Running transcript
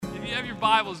you have your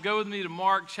Bibles, go with me to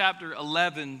Mark chapter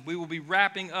 11. We will be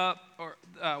wrapping up,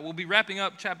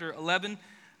 chapter 11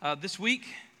 this week,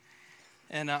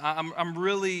 and I'm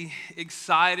really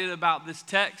excited about this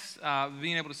text,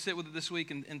 being able to sit with it this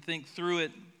week and think through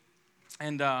it,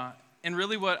 and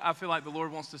really what I feel like the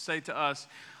Lord wants to say to us.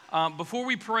 Before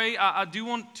we pray, I do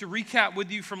want to recap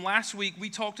with you from last week. We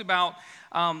talked about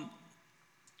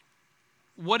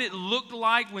what it looked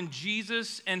like when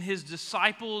Jesus and his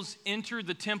disciples entered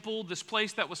the temple, this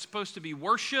place that was supposed to be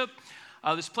worship,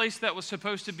 this place that was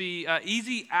supposed to be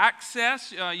easy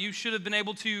access. You should have been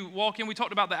able to walk in. We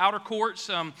talked about the outer courts.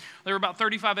 There were about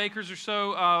 35 acres or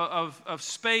so of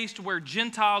space to where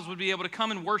Gentiles would be able to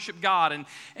come and worship God.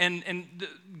 And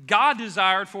God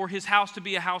desired for his house to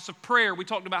be a house of prayer. We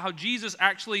talked about how Jesus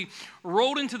actually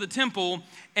rolled into the temple,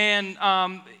 and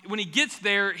when he gets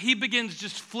there, he begins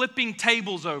just flipping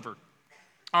tables over.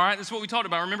 All right, that's what we talked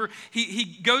about. Remember, he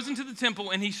goes into the temple,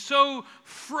 and he's so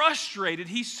frustrated,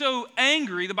 he's so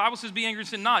angry. The Bible says, be angry and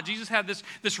sin not. Jesus had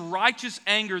this righteous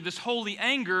anger, this holy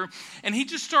anger, and he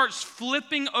just starts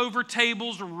flipping over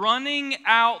tables, running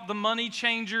out the money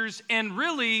changers, and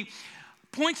really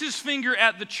points his finger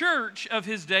at the church of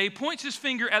his day, points his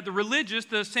finger at the religious,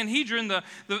 the Sanhedrin,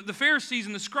 the Pharisees,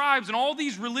 and the scribes, and all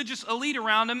these religious elite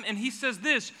around him, and he says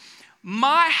this: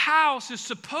 my house is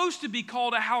supposed to be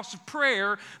called a house of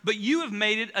prayer, but you have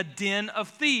made it a den of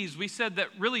thieves. We said that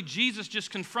really Jesus just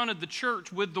confronted the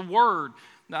church with the word.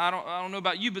 Now, I don't know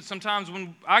about you, but sometimes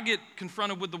when I get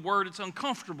confronted with the word, it's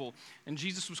uncomfortable. And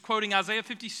Jesus was quoting Isaiah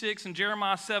 56 and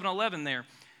Jeremiah 7:11 there.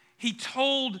 He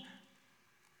told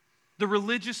the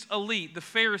religious elite, the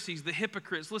Pharisees, the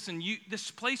hypocrites, listen, this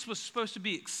place was supposed to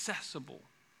be accessible.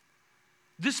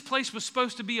 This place was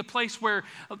supposed to be a place where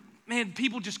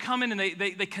people just come in and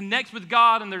they connect with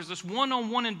God, and there's this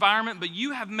one-on-one environment, but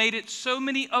you have made it so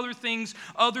many other things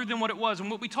other than what it was.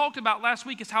 And what we talked about last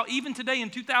week is how even today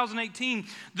in 2018,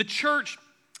 the church,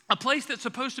 a place that's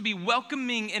supposed to be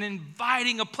welcoming and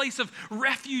inviting, a place of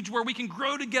refuge where we can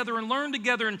grow together and learn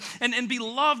together and be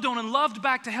loved on and loved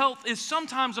back to health, is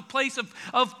sometimes a place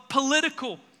of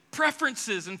political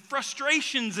preferences and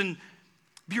frustrations and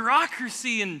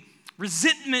bureaucracy and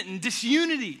resentment and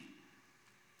disunity.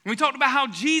 And we talked about how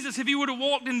Jesus, if he would have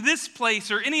walked in this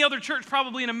place or any other church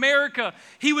probably in America,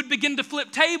 he would begin to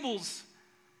flip tables.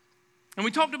 And we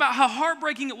talked about how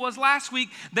heartbreaking it was last week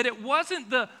that it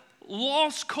wasn't the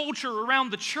lost culture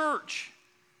around the church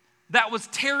that was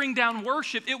tearing down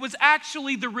worship. It was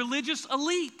actually the religious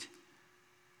elite.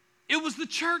 It was the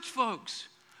church folks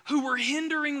who were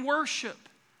hindering worship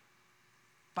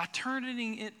by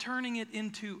turning it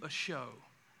into a show,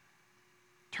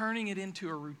 turning it into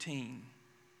a routine,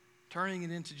 turning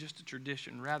it into just a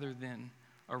tradition rather than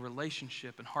a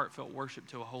relationship and heartfelt worship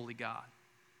to a holy God.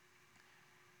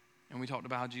 And we talked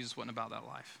about how Jesus wasn't about that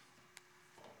life,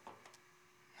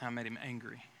 how it made him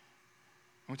angry.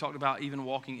 And we talked about even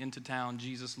walking into town,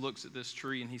 Jesus looks at this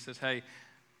tree and he says, hey,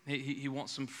 he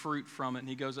wants some fruit from it, and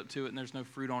he goes up to it and there's no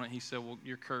fruit on it. He said, well,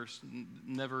 you're cursed.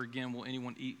 Never again will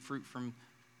anyone eat fruit from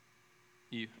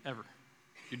you, ever.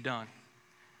 You're done.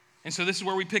 And so this is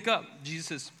where we pick up.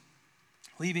 Jesus is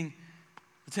leaving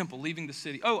the temple, leaving the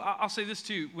city. Oh, I'll say this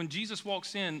too. When Jesus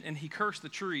walks in and he cursed the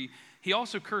tree, he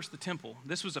also cursed the temple.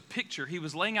 This was a picture. He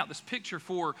was laying out this picture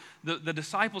for the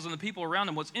disciples and the people around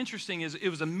him. What's interesting is it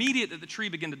was immediate that the tree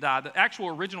began to die. The actual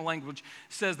original language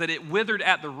says that it withered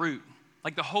at the root.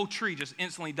 Like the whole tree just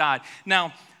instantly died.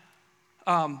 Now,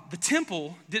 the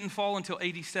temple didn't fall until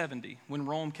AD 70 when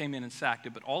Rome came in and sacked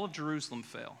it, but all of Jerusalem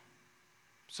fell.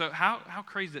 So how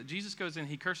crazy that Jesus goes in,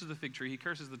 he curses the fig tree, he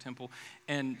curses the temple,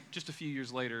 and just a few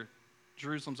years later,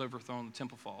 Jerusalem's overthrown, the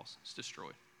temple falls, it's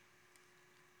destroyed.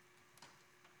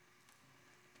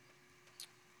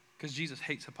 Because Jesus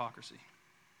hates hypocrisy.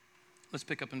 Let's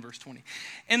pick up in verse 20.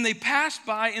 And they passed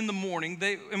by in the morning,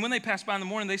 when they passed by in the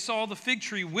morning, they saw the fig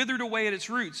tree withered away at its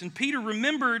roots. And Peter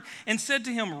remembered and said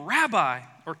to him, Rabbi,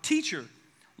 or teacher,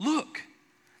 look,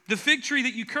 the fig tree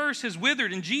that you cursed has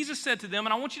withered. And Jesus said to them,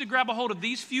 and I want you to grab a hold of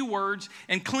these few words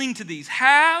and cling to these.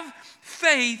 Have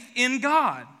faith in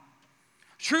God.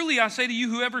 Truly I say to you,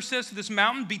 whoever says to this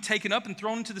mountain, be taken up and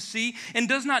thrown into the sea, and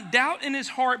does not doubt in his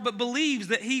heart, but believes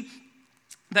that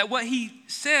what he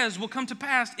says will come to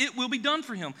pass, it will be done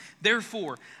for him.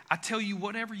 Therefore, I tell you,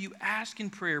 whatever you ask in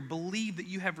prayer, believe that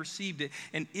you have received it,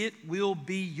 and it will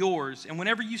be yours. And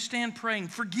whenever you stand praying,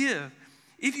 forgive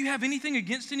if you have anything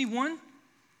against anyone,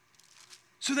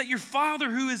 so that your Father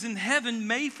who is in heaven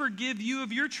may forgive you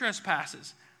of your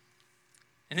trespasses.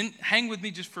 And then hang with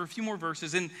me just for a few more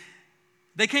verses. And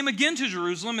they came again to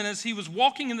Jerusalem, and as he was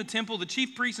walking in the temple, the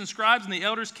chief priests and scribes and the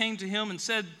elders came to him and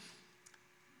said,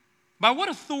 by what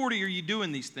authority are you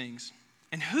doing these things?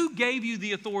 And who gave you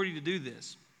the authority to do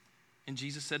this? And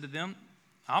Jesus said to them,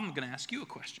 I'm going to ask you a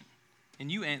question,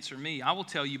 and you answer me. I will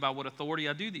tell you by what authority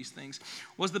I do these things.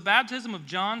 Was the baptism of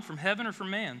John from heaven or from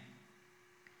man?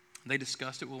 They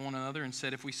discussed it with one another and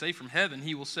said, if we say from heaven,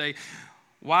 he will say,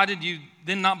 why did you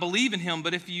then not believe in him?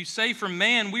 But if you say from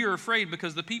man, we are afraid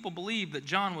because the people believed that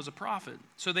John was a prophet.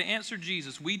 So they answered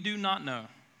Jesus, we do not know.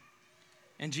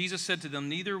 And Jesus said to them,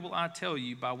 neither will I tell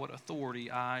you by what authority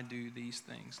I do these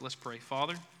things. Let's pray.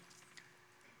 Father,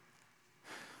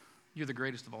 you're the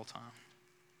greatest of all time.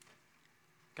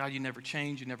 God, you never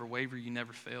change, you never waver, you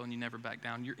never fail, and you never back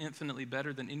down. You're infinitely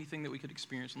better than anything that we could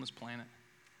experience on this planet.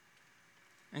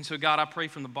 And so, God, I pray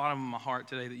from the bottom of my heart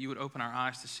today that you would open our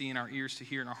eyes to see and our ears to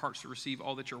hear and our hearts to receive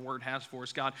all that your word has for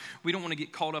us. God, we don't want to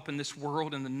get caught up in this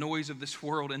world and the noise of this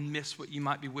world and miss what you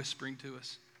might be whispering to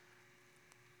us.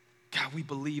 God, we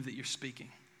believe that you're speaking,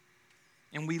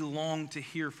 and we long to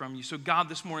hear from you. So, God,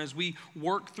 this morning, as we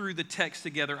work through the text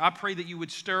together, I pray that you would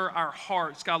stir our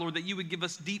hearts, God, Lord, that you would give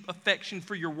us deep affection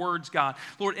for your words, God,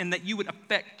 Lord, and that you would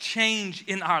affect change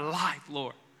in our life,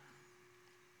 Lord,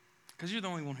 because you're the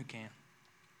only one who can.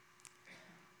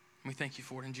 And we thank you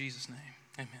for it in Jesus'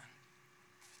 name.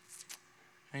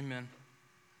 Amen. Amen.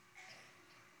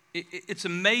 It's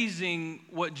amazing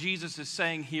what Jesus is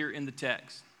saying here in the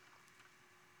text.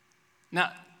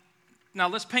 Now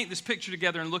let's paint this picture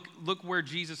together and look where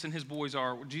Jesus and his boys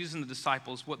are, Jesus and the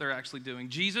disciples, what they're actually doing.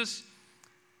 Jesus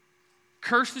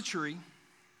cursed the tree,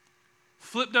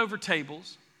 flipped over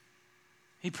tables.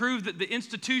 He proved that the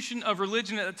institution of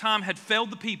religion at the time had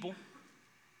failed the people.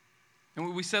 And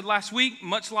what we said last week,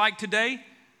 much like today,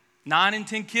 9 in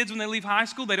 10 kids when they leave high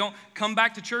school, they don't come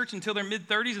back to church until their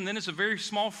mid-30s, and then it's a very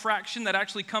small fraction that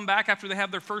actually come back after they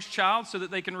have their first child so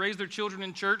that they can raise their children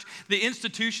in church. The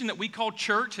institution that we call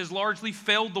church has largely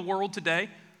failed the world today.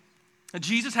 And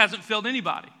Jesus hasn't failed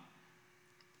anybody.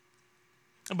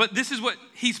 But this is what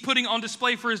he's putting on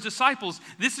display for his disciples.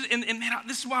 This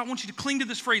is why I want you to cling to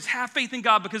this phrase, have faith in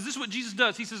God, because this is what Jesus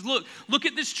does. He says, look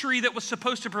at this tree that was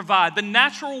supposed to provide. The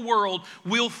natural world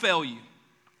will fail you.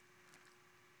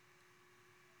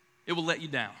 It will let you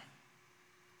down.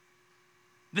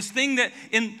 This thing that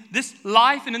in this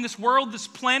life and in this world, this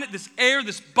planet, this air,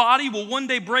 this body will one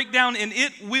day break down, and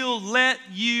it will let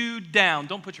you down.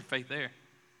 Don't put your faith there.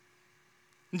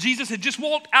 Jesus had just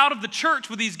walked out of the church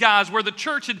with these guys where the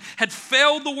church had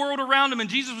failed the world around him. And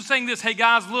Jesus was saying this, hey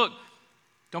guys, look,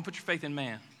 don't put your faith in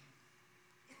man.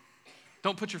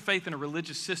 Don't put your faith in a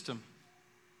religious system.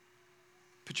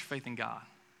 Put your faith in God.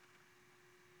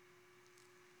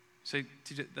 Say,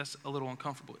 TJ, that's a little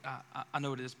uncomfortable. I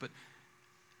know it is, but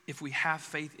if we have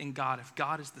faith in God, if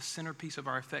God is the centerpiece of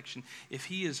our affection, if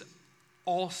he is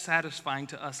all satisfying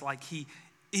to us like he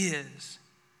is,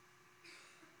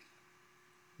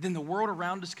 then the world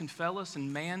around us can fail us,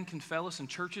 and man can fail us, and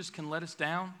churches can let us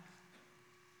down,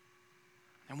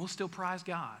 and we'll still prize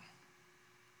God.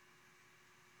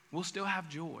 We'll still have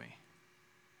joy.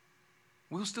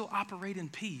 We'll still operate in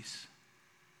peace.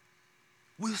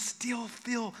 We'll still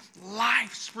feel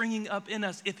life springing up in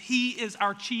us if he is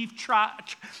our chief prize.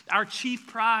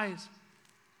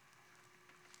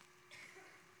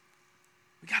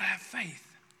 We got to have faith.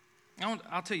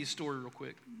 I'll tell you a story real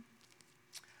quick.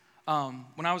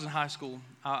 When I was in high school,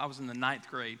 I was in the 9th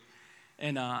grade,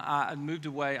 and I moved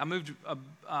away. I moved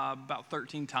about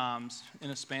 13 times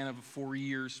in a span of 4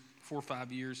 or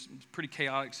 5 years. It was a pretty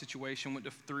chaotic situation. Went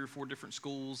to 3 or 4 different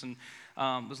schools, and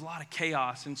there was a lot of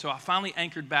chaos. And so I finally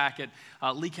anchored back at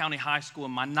Lee County High School.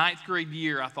 In my 9th grade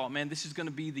year, I thought, man, this is going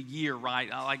to be the year, right?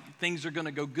 Things are going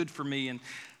to go good for me. And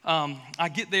I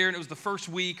get there, and it was the first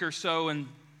week or so, and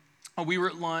we were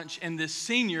at lunch, and this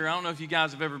senior, I don't know if you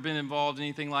guys have ever been involved in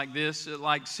anything like this,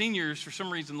 like seniors for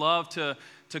some reason love to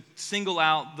single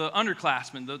out the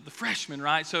underclassmen, the freshmen,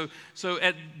 right? So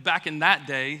back in that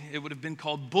day, it would have been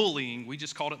called bullying. We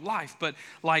just called it life. But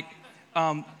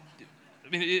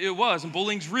it was, and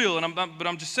bullying's real, but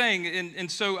I'm just saying, and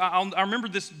so I remember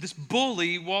this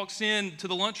bully walks into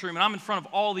the lunchroom, and I'm in front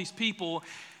of all these people,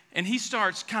 and he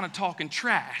starts kind of talking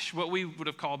trash, what we would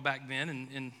have called back then,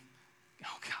 and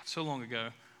oh God, so long ago,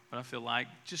 what I feel like,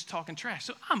 just talking trash.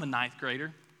 So I'm a 9th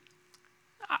grader.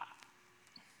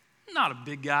 Not a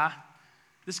big guy.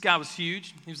 This guy was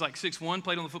huge. He was like 6'1",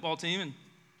 played on the football team, and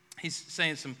he's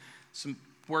saying some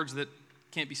words that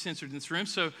can't be censored in this room.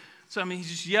 So I mean, he's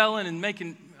just yelling and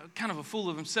making kind of a fool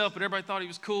of himself, but everybody thought he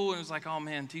was cool, and it was like, oh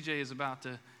man, TJ is about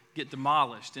to get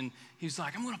demolished. And he's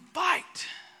like, I'm going to fight.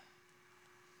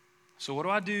 So what do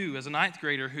I do as a 9th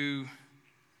grader who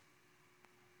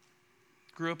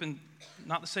grew up in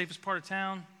not the safest part of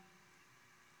town?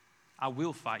 I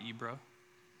will fight you, bro.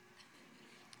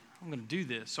 I'm going to do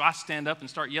this. So I stand up and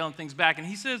start yelling things back. And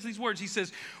he says these words. He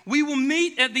says, we will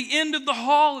meet at the end of the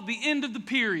hall at the end of the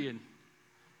period.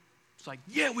 It's like,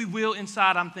 yeah, we will.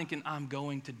 Inside, I'm thinking, I'm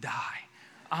going to die.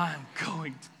 I'm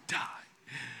going to die.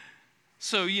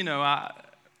 So,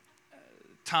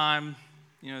 time,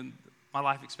 my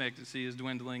life expectancy is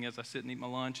dwindling as I sit and eat my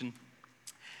lunch. And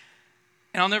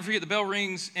I'll never forget, the bell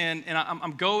rings, and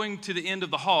I'm going to the end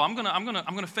of the hall. I'm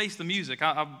gonna face the music.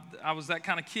 I was that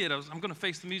kind of kid. I'm gonna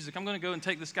face the music. I'm gonna go and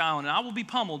take this guy on, and I will be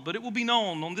pummeled, but it will be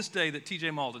known on this day that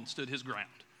T.J. Malden stood his ground.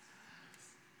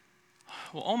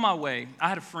 Well, on my way, I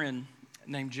had a friend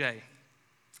named Jay.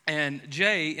 And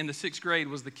Jay, in the 6th grade,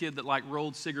 was the kid that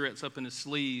rolled cigarettes up in his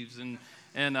sleeves, and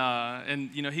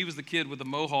he was the kid with the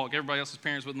mohawk. Everybody else's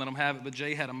parents wouldn't let him have it, but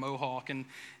Jay had a mohawk, and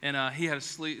he had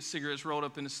his cigarettes rolled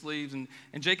up in his sleeves. And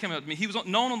Jay came up to me. He was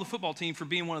known on the football team for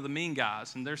being one of the mean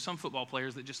guys. And there's some football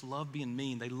players that just love being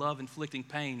mean. They love inflicting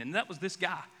pain. And that was this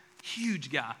guy,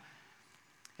 huge guy.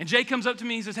 And Jay comes up to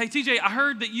me. He says, hey, TJ, I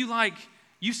heard that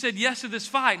you said yes to this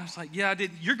fight. And I was like, yeah, I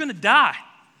did. You're going to die.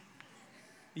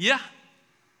 Yeah.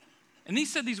 And he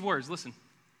said these words. Listen,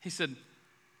 he said,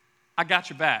 I got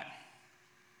your back.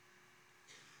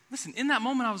 Listen, in that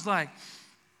moment, I was like,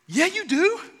 yeah, you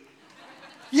do.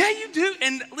 Yeah, you do.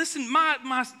 And listen,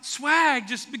 my swag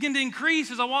just began to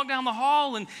increase as I walked down the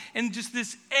hall, and just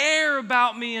this air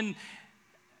about me. And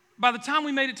by the time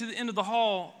we made it to the end of the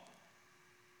hall,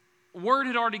 word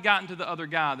had already gotten to the other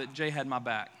guy that Jay had my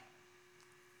back.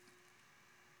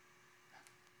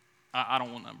 I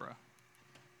don't want none, bro.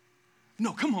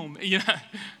 No, come on, man.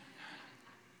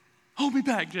 Hold me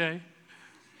back, Jay.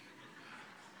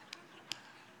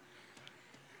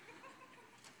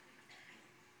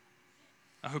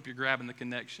 I hope you're grabbing the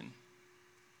connection.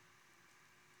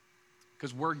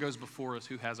 Because word goes before us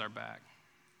who has our back.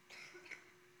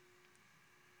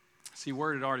 See,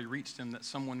 word had already reached him that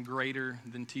someone greater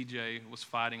than TJ was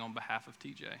fighting on behalf of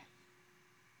TJ.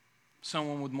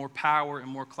 Someone with more power and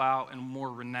more clout and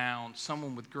more renown,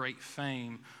 someone with great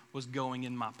fame was going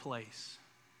in my place.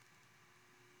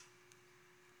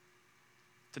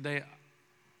 Today,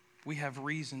 we have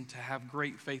reason to have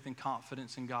great faith and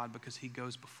confidence in God because He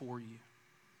goes before you.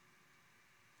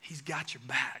 He's got your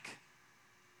back.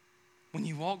 When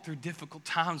you walk through difficult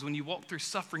times, when you walk through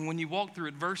suffering, when you walk through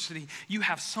adversity, you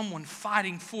have someone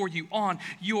fighting for you on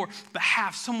your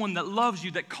behalf, someone that loves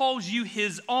you, that calls you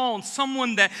His own,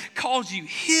 someone that calls you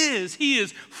His. He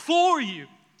is for you.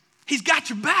 He's got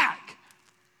your back.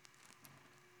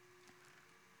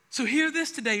 So hear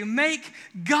this today. Make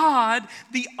God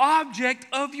the object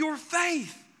of your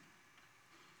faith.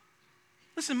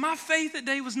 Listen, my faith that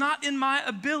day was not in my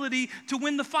ability to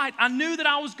win the fight. I knew that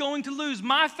I was going to lose.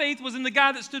 My faith was in the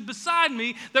guy that stood beside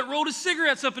me that rolled his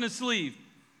cigarettes up in his sleeve.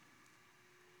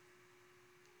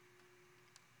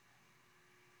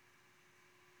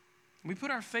 We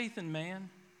put our faith in man,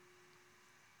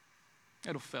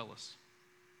 it'll fail us.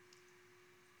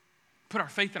 Put our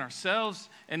faith in ourselves,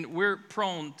 and we're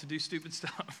prone to do stupid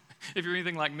stuff. If you're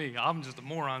anything like me, I'm just a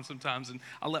moron sometimes, and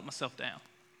I let myself down.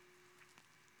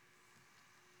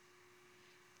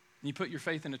 You put your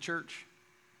faith in a church.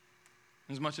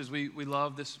 As much as we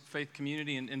love this faith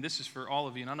community, and this is for all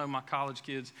of you, and I know my college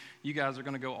kids, you guys are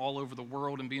going to go all over the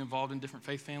world and be involved in different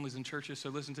faith families and churches, so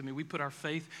listen to me. We put our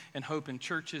faith and hope in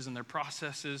churches and their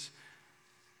processes,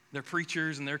 their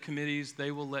preachers and their committees.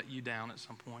 They will let you down at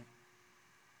some point.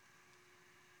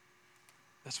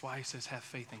 That's why He says have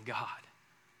faith in God.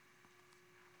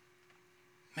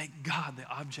 Make God the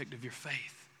object of your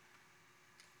faith.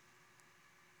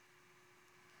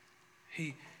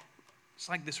 It's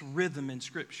like this rhythm in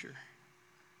Scripture.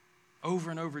 Over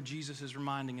and over, Jesus is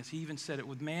reminding us. He even said it,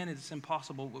 with man it's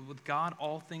impossible, but with God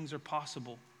all things are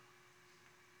possible.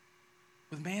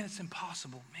 With man it's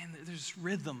impossible. Man, there's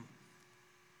rhythm.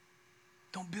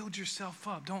 Don't build yourself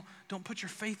up. Don't put your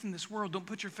faith in this world. Don't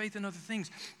put your faith in other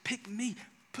things. Pick me.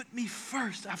 Put me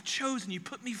first. I've chosen you.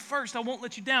 Put me first. I won't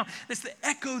let you down. That's the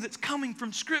echo that's coming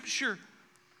from Scripture.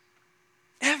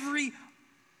 Every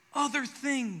other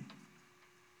thing,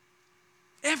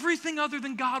 everything other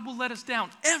than God will let us down.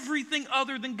 Everything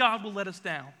other than God will let us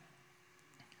down.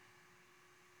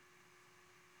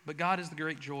 But God is the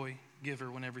great joy giver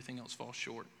when everything else falls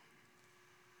short.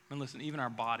 And listen, even our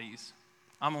bodies.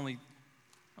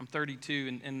 I'm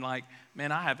 32, and like,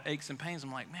 man, I have aches and pains.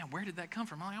 I'm like, man, where did that come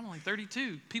from? I'm only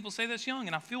 32. People say that's young,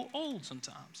 and I feel old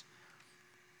sometimes.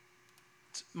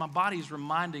 My body's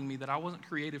reminding me that I wasn't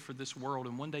created for this world,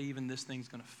 and one day even this thing's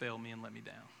going to fail me and let me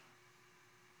down.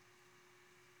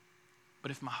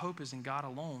 But if my hope is in God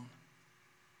alone,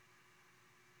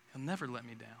 He'll never let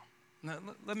me down. Now,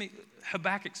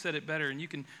 Habakkuk said it better, and you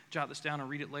can jot this down and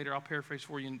read it later. I'll paraphrase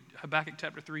for you in Habakkuk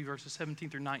chapter 3, verses 17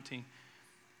 through 19.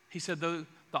 He said, though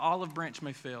the olive branch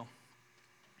may fail,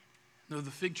 though the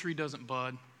fig tree doesn't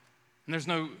bud, and there's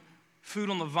no food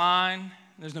on the vine,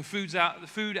 there's no food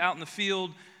out in the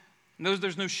field,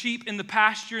 there's no sheep in the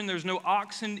pasture, and there's no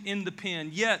oxen in the pen.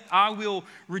 Yet I will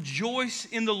rejoice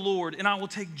in the Lord, and I will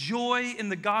take joy in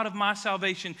the God of my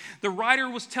salvation. The writer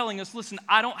was telling us, listen,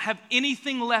 I don't have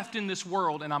anything left in this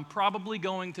world, and I'm probably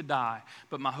going to die,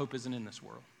 but my hope isn't in this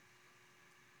world.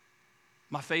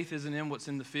 My faith isn't in what's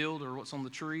in the field or what's on the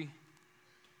tree.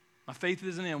 My faith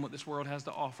isn't in what this world has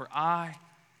to offer. I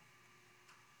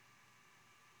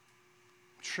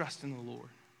trust in the Lord.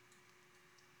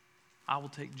 I will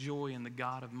take joy in the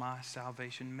God of my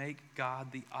salvation. Make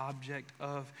God the object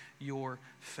of your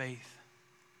faith,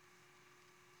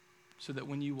 so that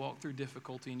when you walk through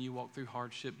difficulty and you walk through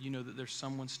hardship, you know that there's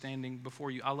someone standing before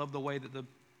you. I love the way that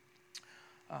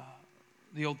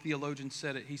the old theologian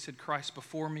said it. He said, Christ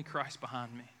before me, Christ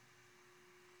behind me.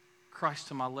 Christ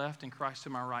to my left and Christ to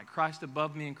my right. Christ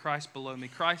above me and Christ below me.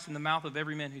 Christ in the mouth of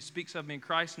every man who speaks of me, and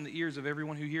Christ in the ears of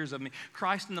everyone who hears of me.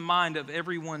 Christ in the mind of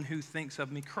everyone who thinks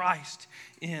of me. Christ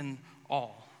in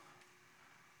all.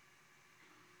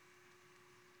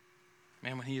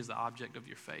 Man, when he is the object of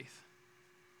your faith,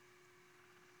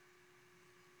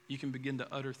 you can begin to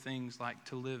utter things like,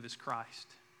 to live is Christ,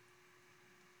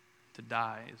 to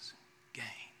die is gain.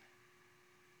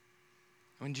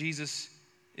 When Jesus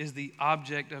is the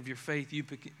object of your faith, you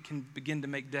can begin to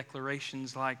make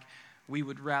declarations like, we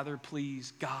would rather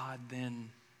please God than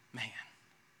man.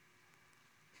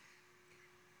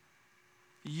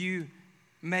 You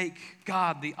make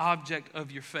God the object of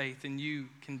your faith, and you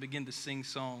can begin to sing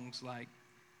songs like,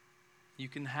 you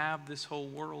can have this whole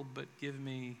world, but give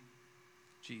me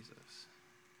Jesus.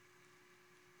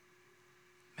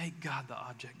 Make God the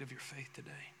object of your faith today.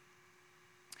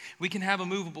 We can have a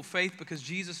movable faith because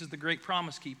Jesus is the great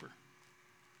promise keeper.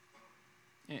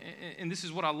 And this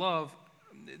is what I love.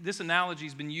 This analogy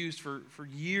has been used for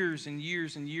years and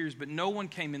years and years, but no one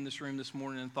came in this room this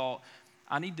morning and thought,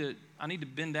 I need to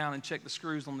bend down and check the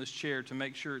screws on this chair to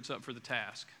make sure it's up for the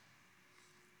task.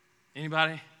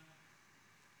 Anybody?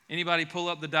 Anybody pull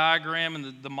up the diagram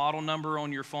and the model number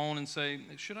on your phone and say,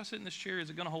 should I sit in this chair?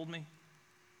 Is it going to hold me?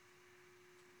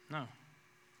 No.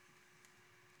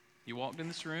 You walked in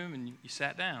this room and you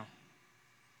sat down.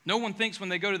 No one thinks when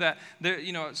they go to that,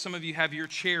 some of you have your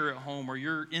chair at home or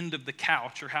your end of the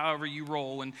couch or however you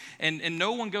roll, and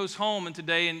no one goes home and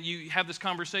today and you have this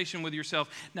conversation with yourself.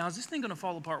 Now, is this thing going to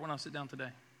fall apart when I sit down today?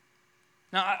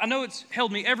 Now, I know it's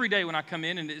held me every day when I come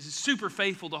in, and it's super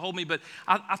faithful to hold me, but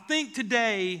I think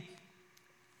today,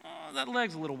 that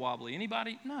leg's a little wobbly.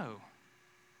 Anybody? No.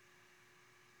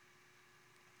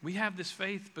 We have this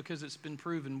faith because it's been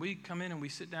proven. We come in and we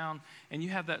sit down, and you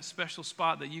have that special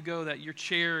spot that you go, that your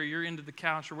chair or your end of the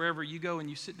couch or wherever you go, and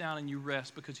you sit down and you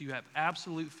rest because you have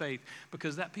absolute faith,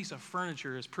 because that piece of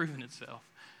furniture has proven itself.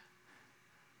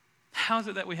 How is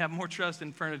it that we have more trust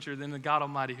in furniture than the God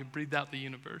Almighty who breathed out the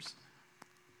universe?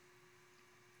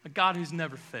 A God who's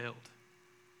never failed.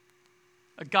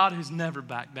 A God who's never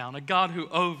backed down. A God who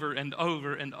over and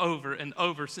over and over and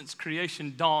over since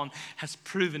creation dawn has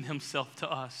proven himself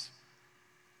to us.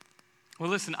 Well,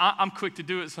 listen, I'm quick to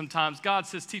do it sometimes. God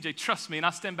says, TJ, trust me. And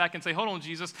I stand back and say, hold on,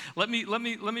 Jesus. Let me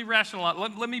rationalize.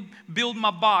 Let me build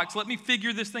my box. Let me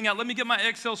figure this thing out. Let me get my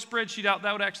Excel spreadsheet out.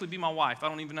 That would actually be my wife. I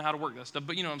don't even know how to work that stuff,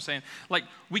 but you know what I'm saying. Like,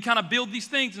 we kind of build these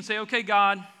things and say, okay,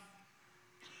 God,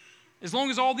 as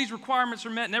long as all these requirements are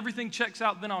met and everything checks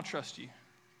out, then I'll trust you.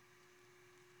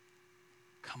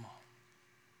 Come on.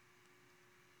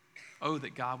 Oh,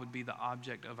 that God would be the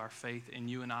object of our faith and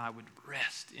you and I would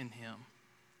rest in him.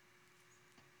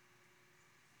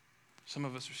 Some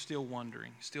of us are still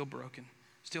wondering, still broken,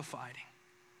 still fighting,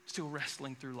 still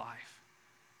wrestling through life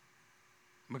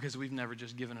because we've never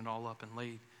just given it all up and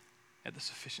laid at the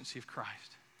sufficiency of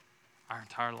Christ our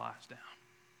entire lives down.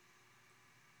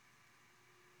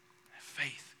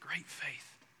 Faith, great faith.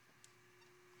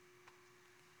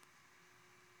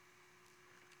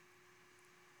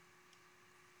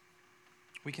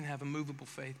 We can have a movable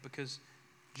faith because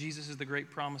Jesus is the great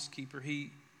promise keeper.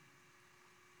 He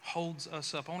holds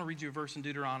us up. I want to read you a verse in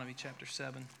Deuteronomy chapter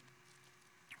 7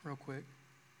 real quick.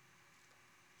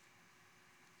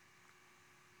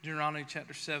 Deuteronomy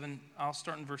chapter 7, I'll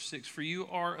start in verse 6. For you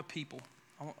are a people.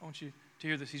 I want you to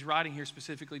hear this. He's writing here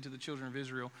specifically to the children of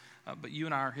Israel, but you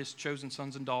and I are his chosen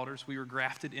sons and daughters. We were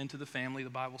grafted into the family,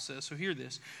 the Bible says. So hear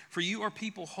this. For you are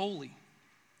people holy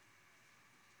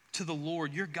to the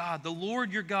Lord your God. The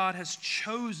Lord your God has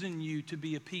chosen you to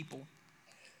be a people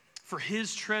for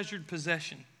his treasured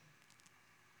possession.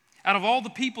 Out of all the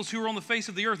peoples who were on the face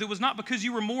of the earth, it was not because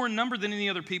you were more in number than any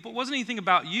other people. It wasn't anything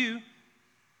about you.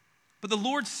 But the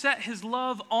Lord set his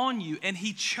love on you, and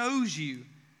he chose you.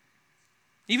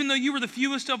 Even though you were the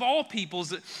fewest of all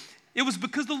peoples, it was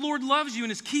because the Lord loves you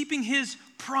and is keeping his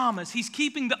promise. He's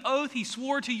keeping the oath he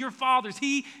swore to your fathers.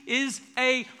 He is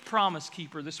a promise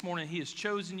keeper. This morning, he has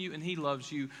chosen you and he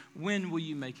loves you. When will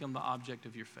you make him the object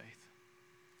of your faith?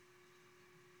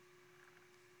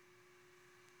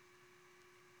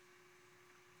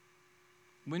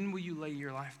 When will you lay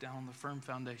your life down on the firm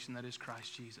foundation that is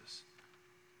Christ Jesus?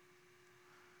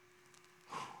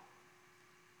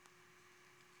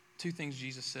 Two things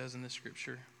Jesus says in this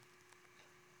scripture.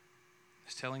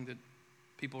 He's telling the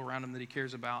people around him that he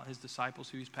cares about, his disciples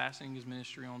who he's passing his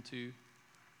ministry on to. You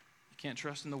can't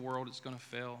trust in the world, it's going to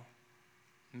fail.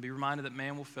 And be reminded that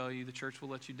man will fail you, the church will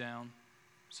let you down.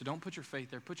 So don't put your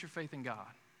faith there, put your faith in God.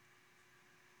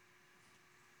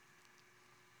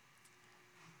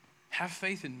 Have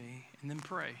faith in me and then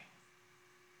pray.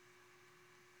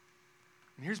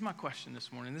 And here's my question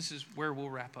this morning. This is where we'll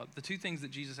wrap up. The two things that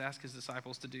Jesus asked his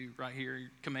disciples to do right here, he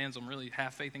commands them really,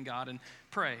 have faith in God and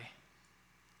pray.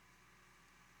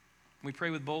 We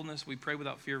pray with boldness, we pray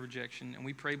without fear of rejection, and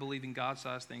we pray believing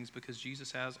God-sized things because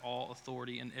Jesus has all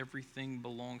authority and everything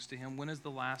belongs to him. When is the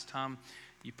last time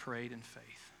you prayed in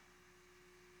faith?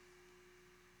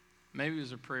 Maybe it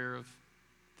was a prayer of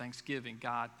thanksgiving.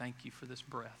 God, thank you for this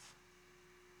breath.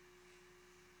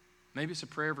 Maybe it's a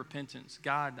prayer of repentance.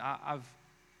 God,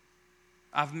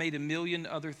 I've made a million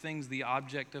other things the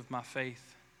object of my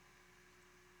faith.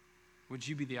 Would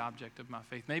you be the object of my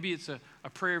faith? Maybe it's a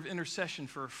prayer of intercession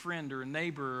for a friend or a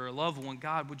neighbor or a loved one.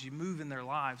 God, would you move in their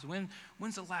lives?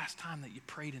 When's the last time that you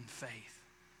prayed in faith?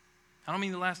 I don't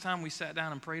mean the last time we sat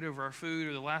down and prayed over our food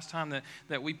or the last time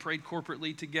that we prayed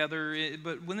corporately together,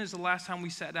 but when is the last time we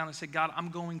sat down and said, God,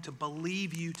 I'm going to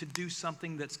believe you to do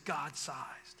something that's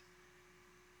God-sized?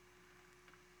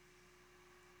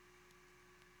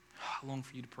 I long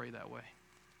for you to pray that way.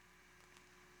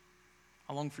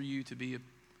 I long for you to be a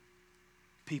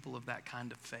people of that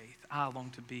kind of faith. I long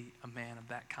to be a man of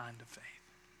that kind of faith.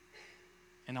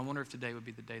 And I wonder if today would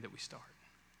be the day that we start.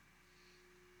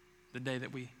 The day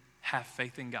that we have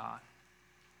faith in God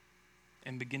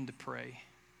and begin to pray.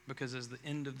 Because as the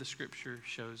end of the scripture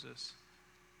shows us,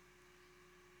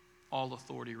 all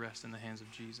authority rests in the hands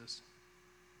of Jesus.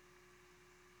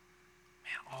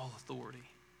 Man, all authority.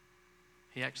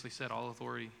 He actually said, all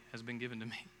authority has been given to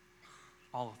me.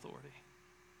 All authority.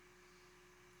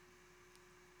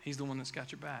 He's the one that's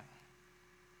got your back.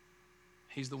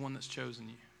 He's the one that's chosen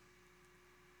you.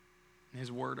 And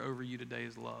his word over you today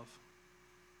is love.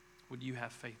 Would you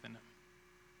have faith in him?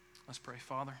 Let's pray.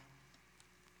 Father,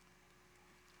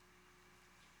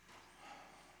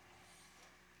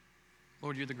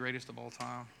 Lord, you're the greatest of all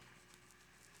time.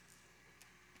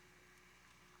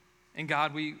 And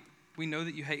God, we know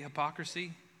that you hate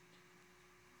hypocrisy.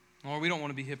 Lord, we don't want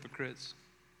to be hypocrites.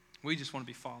 We just want to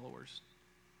be followers.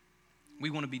 We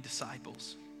want to be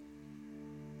disciples.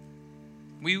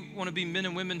 We want to be men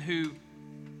and women who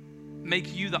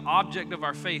make you the object of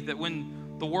our faith, that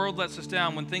when the world lets us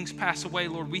down, when things pass away,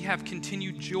 Lord, we have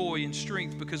continued joy and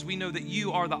strength because we know that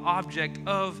you are the object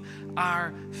of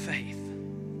our faith.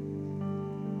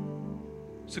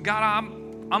 So God,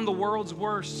 I'm the world's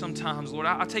worst sometimes, Lord.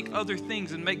 I take other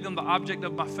things and make them the object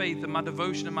of my faith and my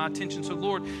devotion and my attention. So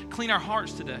Lord, clean our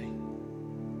hearts today.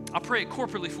 I pray it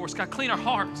corporately for us. God, clean our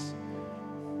hearts.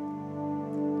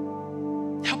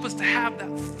 Help us to have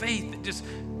that faith that just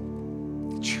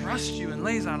trusts you and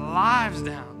lays our lives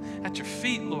down at your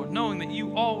feet, Lord, knowing that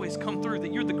you always come through,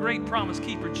 that you're the great promise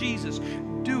keeper. Jesus,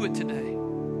 do it today.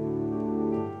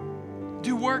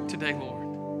 Do work today, Lord.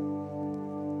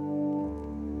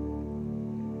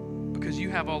 Because you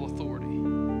have all authority.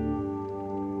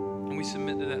 And we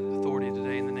submit to that authority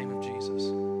today in the name of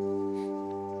Jesus.